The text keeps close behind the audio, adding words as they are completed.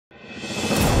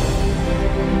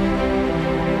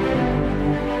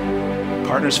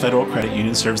Partners Federal Credit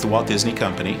Union serves the Walt Disney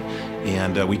Company,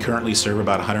 and we currently serve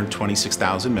about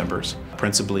 126,000 members,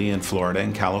 principally in Florida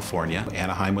and California,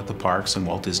 Anaheim with the parks and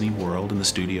Walt Disney World and the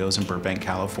studios in Burbank,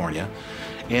 California.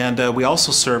 And we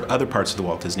also serve other parts of the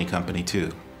Walt Disney Company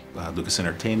too. Lucas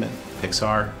Entertainment,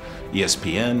 Pixar,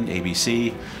 ESPN,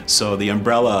 ABC. So the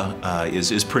umbrella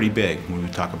is pretty big when we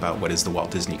talk about what is the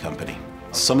Walt Disney Company.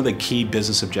 Some of the key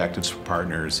business objectives for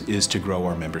Partners is to grow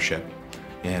our membership.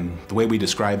 And the way we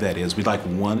describe that is we'd like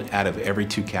 1 out of every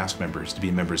 2 cast members to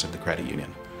be members of the credit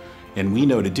union. And we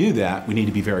know to do that, we need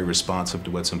to be very responsive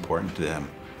to what's important to them.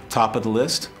 Top of the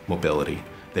list, mobility.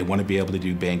 They want to be able to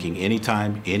do banking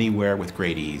anytime, anywhere with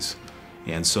great ease.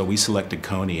 And so we selected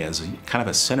Kony as kind of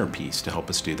a centerpiece to help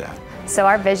us do that. So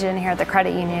our vision here at the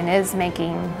credit union is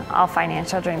making all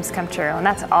financial dreams come true, and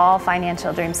that's all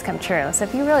financial dreams come true. So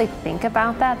if you really think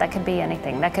about that, that could be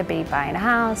anything. That could be buying a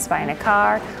house, buying a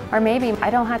car, or maybe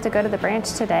I don't have to go to the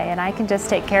branch today and I can just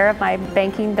take care of my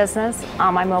banking business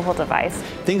on my mobile device.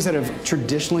 Things that have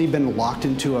traditionally been locked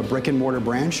into a brick and mortar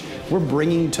branch, we're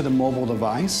bringing to the mobile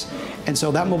device. And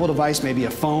so that mobile device may be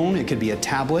a phone, it could be a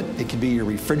tablet, it could be your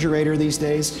refrigerator these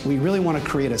days. We really want to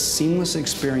create a seamless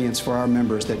experience for our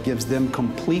members that gives them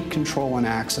complete control and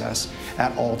access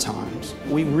at all times.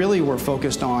 We really were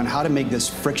focused on how to make this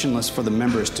frictionless for the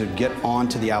members to get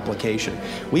onto the application.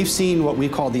 We've seen what we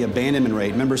call the abandonment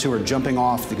rate, members who are jumping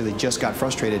off because they just got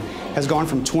frustrated, has gone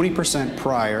from 20%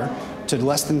 prior to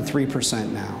less than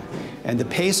 3% now. And the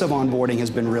pace of onboarding has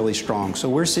been really strong. So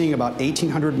we're seeing about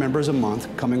 1,800 members a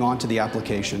month coming onto the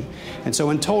application. And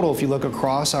so in total, if you look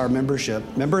across our membership,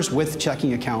 members with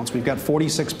checking accounts, we've got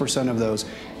 46% of those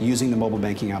using the mobile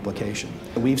banking application.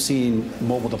 We've seen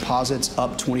mobile deposits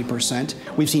up 20%.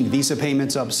 We've seen Visa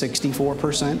payments up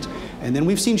 64%. And then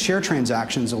we've seen share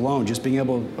transactions alone just being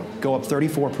able to go up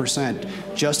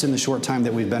 34% just in the short time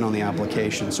that we've been on the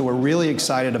application. So we're really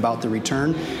excited about the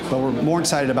return, but we're more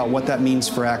excited about what that means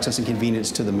for access and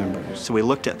convenience to the members. So we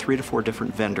looked at 3 to 4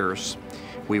 different vendors.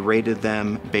 We rated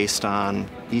them based on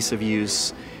ease of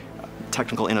use,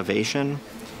 technical innovation,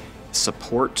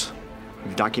 support,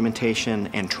 documentation,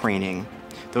 and training.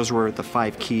 Those were the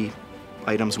 5 key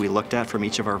items we looked at from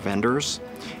each of our vendors,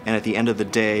 and at the end of the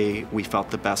day we felt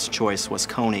the best choice was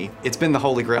Kony. It's been the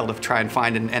holy grail to try and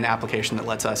find an application that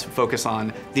lets us focus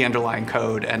on the underlying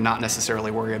code and not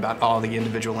necessarily worry about all the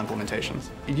individual implementations.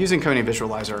 Using Kony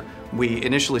Visualizer, we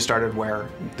initially started where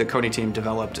the Kony team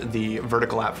developed the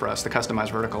vertical app for us, the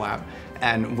customized vertical app,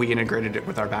 and we integrated it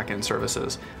with our back-end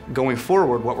services. Going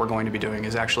forward, what we're going to be doing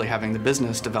is actually having the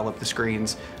business develop the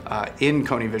screens in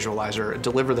Kony Visualizer,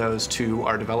 deliver those to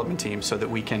our development team so that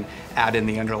we can add in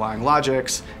the underlying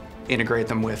logics, integrate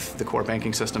them with the core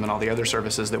banking system and all the other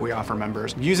services that we offer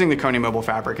members. Using the Kony Mobile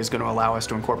Fabric is going to allow us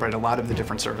to incorporate a lot of the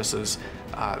different services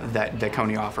that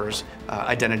Kony offers,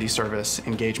 identity service,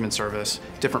 engagement service,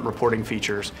 different reporting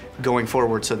features going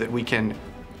forward so that we can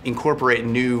incorporate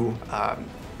new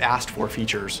asked for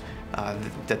features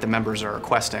that the members are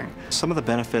requesting. Some of the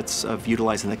benefits of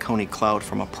utilizing the Kony Cloud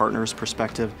from a partner's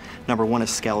perspective, number 1 is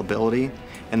scalability,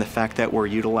 and the fact that we're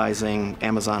utilizing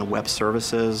Amazon Web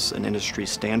Services, an industry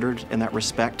standard in that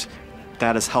respect.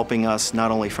 That is helping us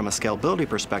not only from a scalability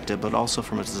perspective, but also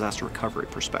from a disaster recovery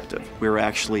perspective. We were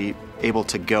actually able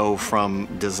to go from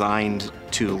designed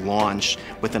to launch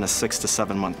within a 6 to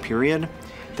 7 month period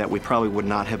that we probably would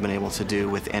not have been able to do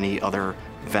with any other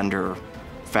vendor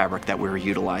fabric that we were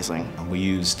utilizing. We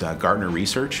used Gartner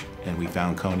research, and we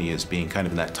found Kony as being kind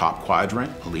of in that top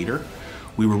quadrant, a leader.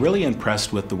 We were really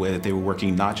impressed with the way that they were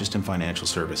working not just in financial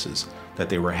services, that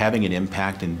they were having an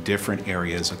impact in different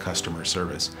areas of customer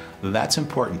service. That's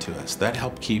important to us.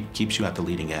 That keeps you at the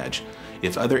leading edge.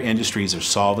 If other industries are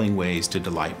solving ways to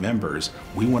delight members,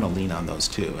 we want to lean on those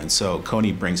too. And so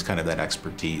Kony brings kind of that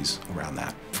expertise around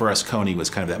that. For us, Kony was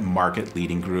kind of that market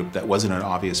leading group that wasn't an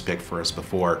obvious pick for us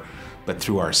before, but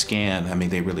through our scan, I mean,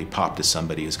 they really popped as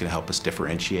somebody who's going to help us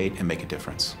differentiate and make a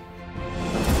difference.